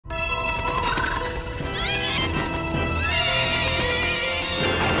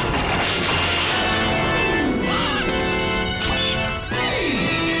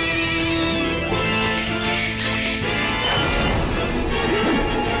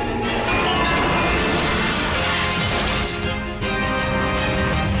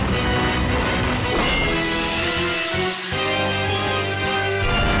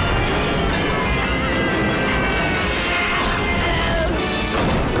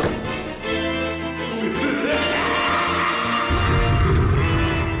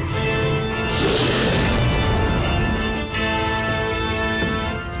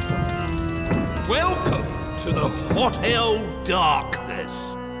hell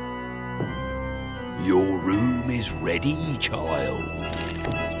darkness. Your room is ready, child.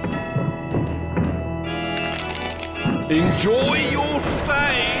 Enjoy your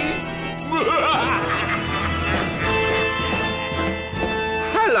stay.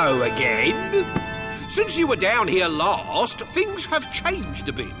 Hello again. Since you were down here last, things have changed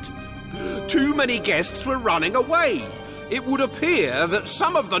a bit. Too many guests were running away. It would appear that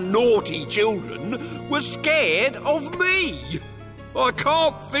some of the naughty children were scared of me. I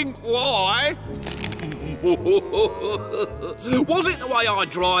can't think why. Was it the way I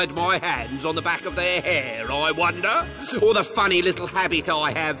dried my hands on the back of their hair, I wonder? Or the funny little habit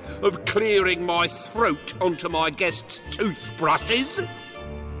I have of clearing my throat onto my guests' toothbrushes?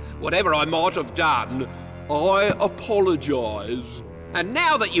 Whatever I might have done, I apologise. And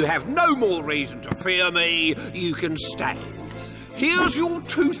now that you have no more reason to fear me, you can stay. Here's your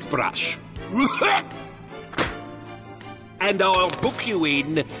toothbrush. And I'll book you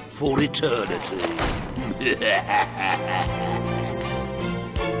in for eternity.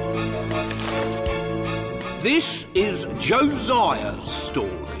 This is Josiah's story.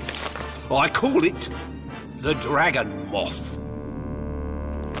 I call it The Dragon Moth.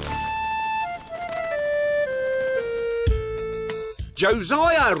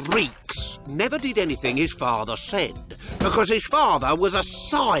 Josiah Reeks never did anything his father said, because his father was a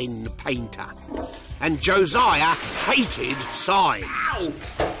sign painter, and Josiah hated signs. Ow!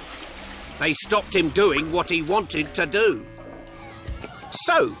 They stopped him doing what he wanted to do.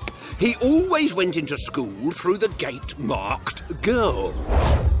 So, he always went into school through the gate marked girls.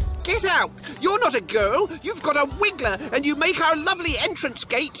 Get out! You're not a girl! You've got a wiggler, and you make our lovely entrance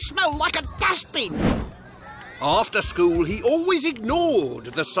gate smell like a dustbin! After school, he always ignored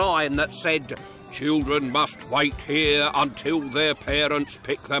the sign that said, "Children must wait here until their parents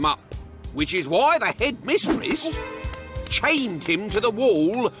pick them up," which is why the headmistress chained him to the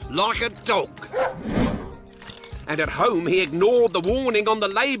wall like a dog. And at home, he ignored the warning on the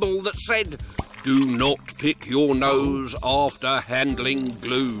label that said, "Do not pick your nose after handling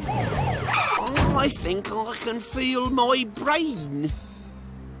glue." I think I can feel my brain.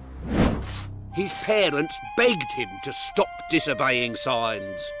 His parents begged him to stop disobeying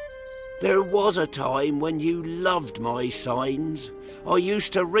signs. "There was a time when you loved my signs. I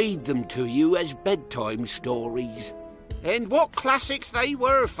used to read them to you as bedtime stories." And what classics they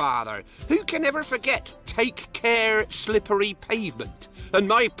were, Father. Who can ever forget Take Care, Slippery Pavement? And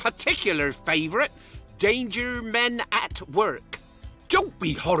my particular favourite, Danger Men at Work. Don't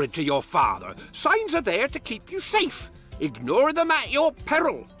be horrid to your father. Signs are there to keep you safe. Ignore them at your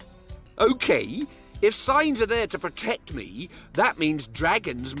peril. OK, if signs are there to protect me, that means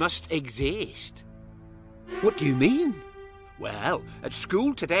dragons must exist. What do you mean? Well, at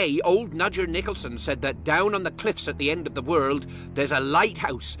school today, old Nudger Nicholson said that down on the cliffs at the end of the world, there's a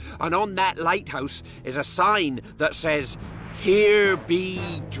lighthouse, and on that lighthouse is a sign that says, "Here be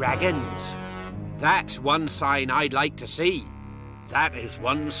dragons." That's one sign I'd like to see. That is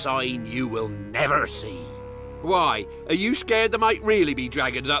one sign you will never see. Why, are you scared there might really be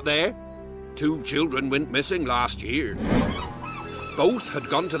dragons up there? 2 children went missing last year. Both had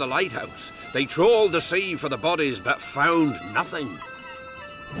gone to the lighthouse. They trawled the sea for the bodies, but found nothing.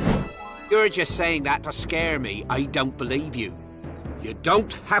 You're just saying that to scare me. I don't believe you. You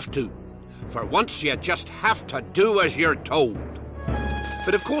don't have to. For once, you just have to do as you're told.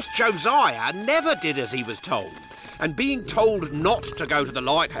 But of course, Josiah never did as he was told. And being told not to go to the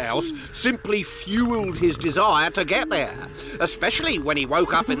lighthouse simply fueled his desire to get there, especially when he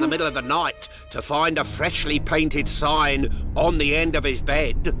woke up in the middle of the night to find a freshly painted sign on the end of his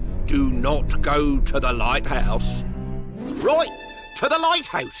bed, "Do not go to the lighthouse." Right, to the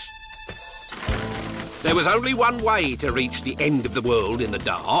lighthouse. There was only one way to reach the end of the world in the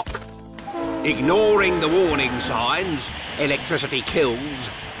dark. Ignoring the warning signs, electricity kills,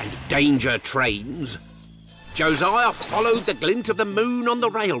 and danger trains, Josiah followed the glint of the moon on the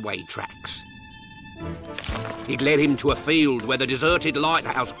railway tracks. It led him to a field where the deserted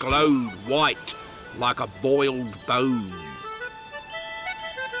lighthouse glowed white like a boiled bone.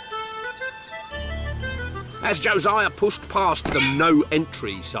 As Josiah pushed past the "No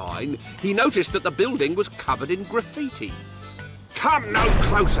Entry" sign, he noticed that the building was covered in graffiti. "Come no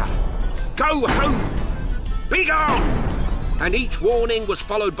closer! Go home! Be gone!" And each warning was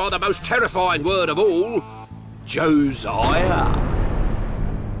followed by the most terrifying word of all, Josiah.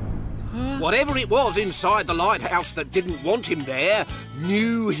 Whatever it was inside the lighthouse that didn't want him there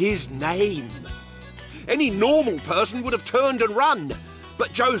knew his name. Any normal person would have turned and run,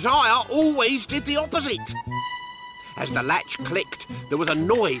 but Josiah always did the opposite. As the latch clicked, there was a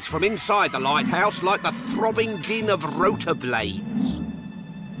noise from inside the lighthouse like the throbbing din of rotor blades.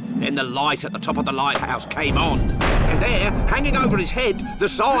 Then the light at the top of the lighthouse came on, and there, hanging over his head, the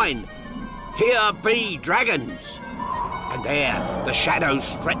sign, "Here be dragons." And there, the shadows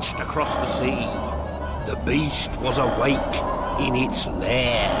stretched across the sea. The beast was awake in its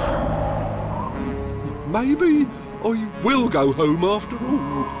lair. Maybe I will go home after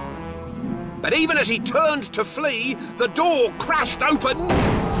all. But even as he turned to flee, the door crashed open.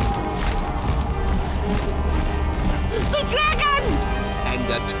 The dragon! And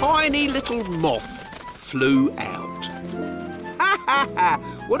a tiny little moth flew out. Ha ha ha!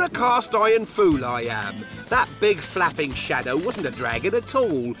 What a cast iron fool I am. That big flapping shadow wasn't a dragon at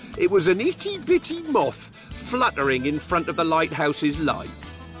all. It was an itty-bitty moth fluttering in front of the lighthouse's light.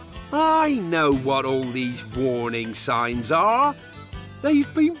 I know what all these warning signs are.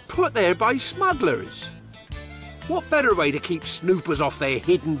 They've been put there by smugglers. What better way to keep snoopers off their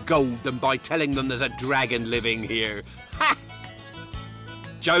hidden gold than by telling them there's a dragon living here? Ha!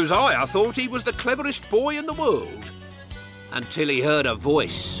 Josiah thought he was the cleverest boy in the world, until he heard a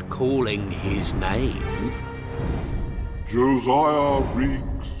voice calling his name. Josiah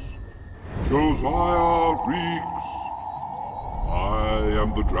Reeks. Josiah Reeks. I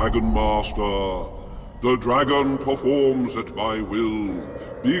am the Dragon Master. The dragon performs at my will.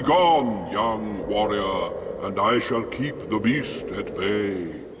 Be gone, young warrior, and I shall keep the beast at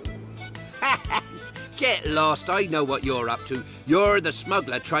bay. Get lost, I know what you're up to. You're the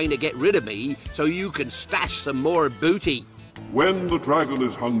smuggler trying to get rid of me so you can stash some more booty. When the dragon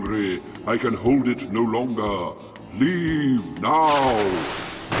is hungry, I can hold it no longer. Leave now.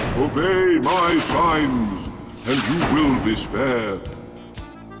 Obey my signs, and you will be spared.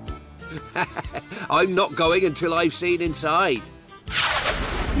 I'm not going until I've seen inside.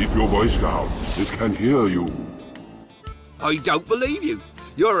 Keep your voice down. It can hear you. I don't believe you.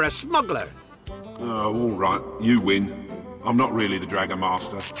 You're a smuggler. Oh, all right. You win. I'm not really the Dragon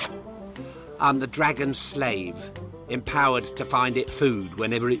Master. I'm the dragon's slave, empowered to find it food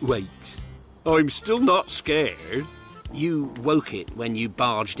whenever it wakes. I'm still not scared. You woke it when you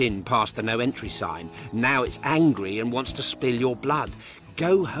barged in past the no entry sign. Now it's angry and wants to spill your blood.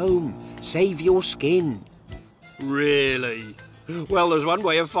 Go home. Save your skin. Really? Well, there's one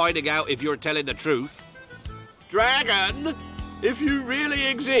way of finding out if you're telling the truth. Dragon, if you really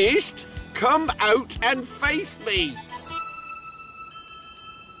exist, come out and face me.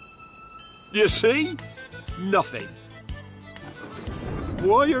 You see? Nothing.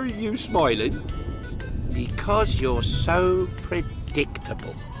 Why are you smiling? Because you're so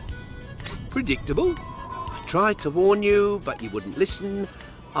predictable. Predictable? I tried to warn you, but you wouldn't listen.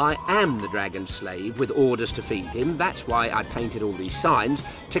 I am the dragon slave with orders to feed him. That's why I painted all these signs,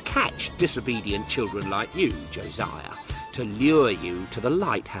 to catch disobedient children like you, Josiah, to lure you to the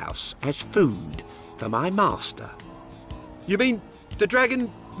lighthouse as food for my master. You mean the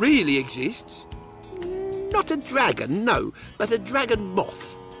dragon really exists? Not a dragon, no, but a dragon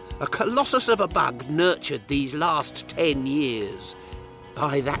moth. A colossus of a bug nurtured these last 10 years.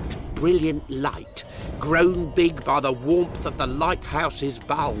 By that brilliant light, grown big by the warmth of the lighthouse's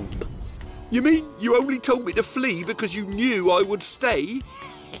bulb. You mean you only told me to flee because you knew I would stay?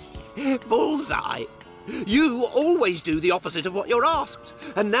 Bullseye. You always do the opposite of what you're asked.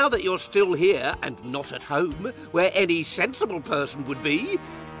 And now that you're still here and not at home, where any sensible person would be,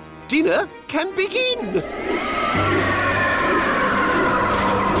 dinner can begin.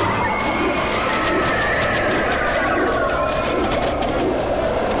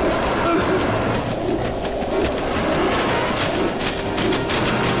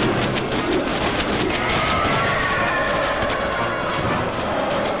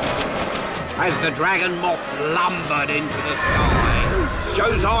 As the dragon moth lumbered into the sky,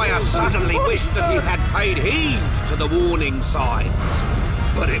 Josiah suddenly wished that he had paid heed to the warning signs.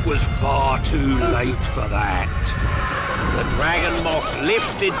 But it was far too late for that. The dragon moth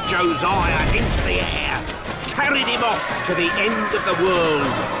lifted Josiah into the air, carried him off to the end of the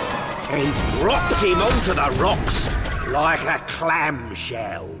world, and dropped him onto the rocks like a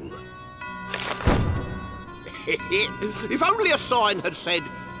clamshell. If only a sign had said,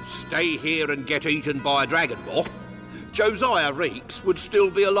 "Stay here and get eaten by a dragon moth," Josiah Reeks would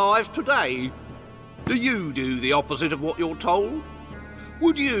still be alive today. Do you do the opposite of what you're told?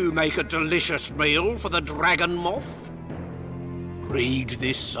 Would you make a delicious meal for the dragon moth? Read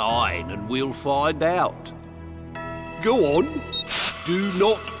this sign and we'll find out. Go on. Do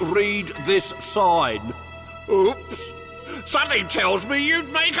not read this sign. Oops. Something tells me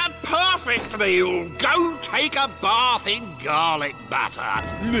you'd make a perfect meal. Go take a bath in garlic butter.